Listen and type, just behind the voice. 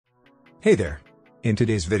Hey there! In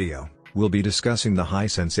today's video, we'll be discussing the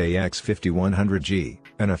Hisense AX5100G,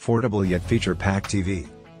 an affordable yet feature-packed TV.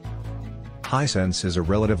 Hisense is a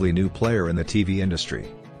relatively new player in the TV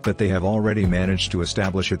industry, but they have already managed to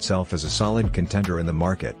establish itself as a solid contender in the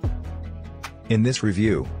market. In this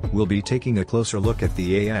review, we'll be taking a closer look at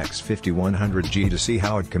the AX5100G to see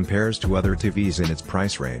how it compares to other TVs in its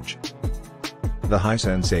price range. The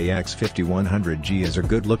Hisense AX5100G is a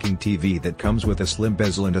good-looking TV that comes with a slim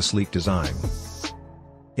bezel and a sleek design.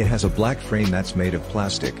 It has a black frame that's made of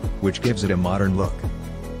plastic, which gives it a modern look.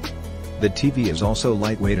 The TV is also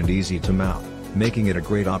lightweight and easy to mount, making it a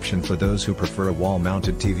great option for those who prefer a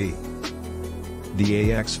wall-mounted TV. The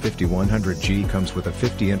AX5100G comes with a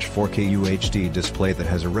 50-inch 4K UHD display that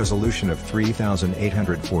has a resolution of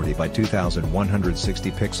 3840 by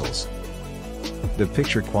 2160 pixels. The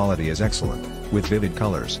picture quality is excellent, with vivid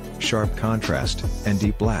colors, sharp contrast, and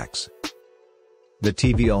deep blacks. The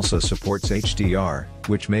TV also supports HDR,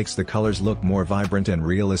 which makes the colors look more vibrant and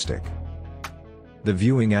realistic. The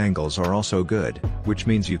viewing angles are also good, which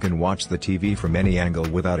means you can watch the TV from any angle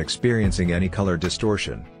without experiencing any color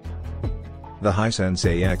distortion. The Hisense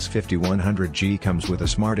AX5100G comes with a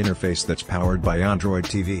smart interface that's powered by Android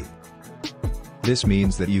TV. This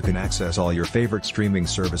means that you can access all your favorite streaming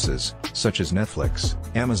services, such as Netflix,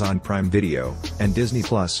 Amazon Prime Video, and Disney+,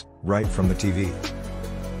 right from the TV.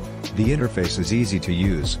 The interface is easy to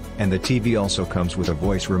use, and the TV also comes with a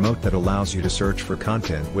voice remote that allows you to search for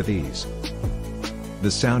content with ease. The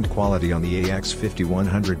sound quality on the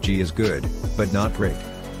AX5100G is good, but not great.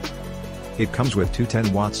 It comes with two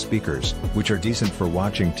 10-watt speakers, which are decent for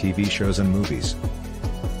watching TV shows and movies.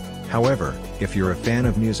 However, if you're a fan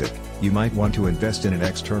of music, you might want to invest in an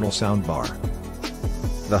external soundbar.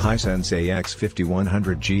 The Hisense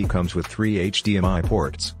AX5100G comes with 3 HDMI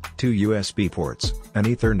ports, 2 USB ports, an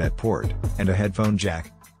Ethernet port, and a headphone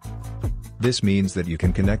jack. This means that you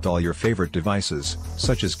can connect all your favorite devices,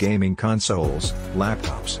 such as gaming consoles,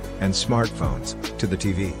 laptops, and smartphones, to the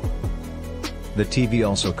TV. The TV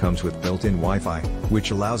also comes with built-in Wi-Fi,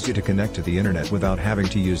 which allows you to connect to the internet without having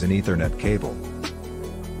to use an Ethernet cable.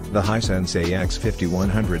 The Hisense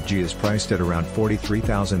AX5100G is priced at around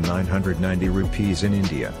 43,990 rupees in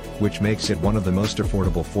India, which makes it one of the most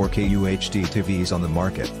affordable 4K UHD TVs on the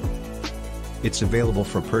market. It's available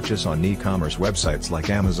for purchase on e-commerce websites like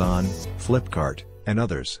Amazon, Flipkart, and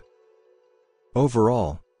others.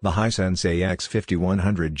 Overall, the Hisense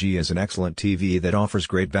AX5100G is an excellent TV that offers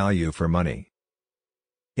great value for money.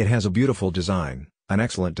 It has a beautiful design, an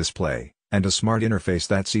excellent display, and a smart interface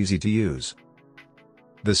that's easy to use.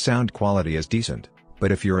 The sound quality is decent,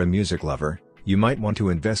 but if you're a music lover, you might want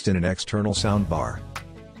to invest in an external soundbar.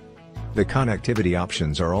 The connectivity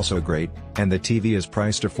options are also great, and the TV is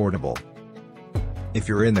priced affordable. If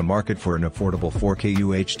you're in the market for an affordable 4K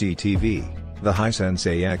UHD TV, the Hisense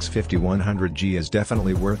AX5100G is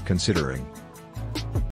definitely worth considering.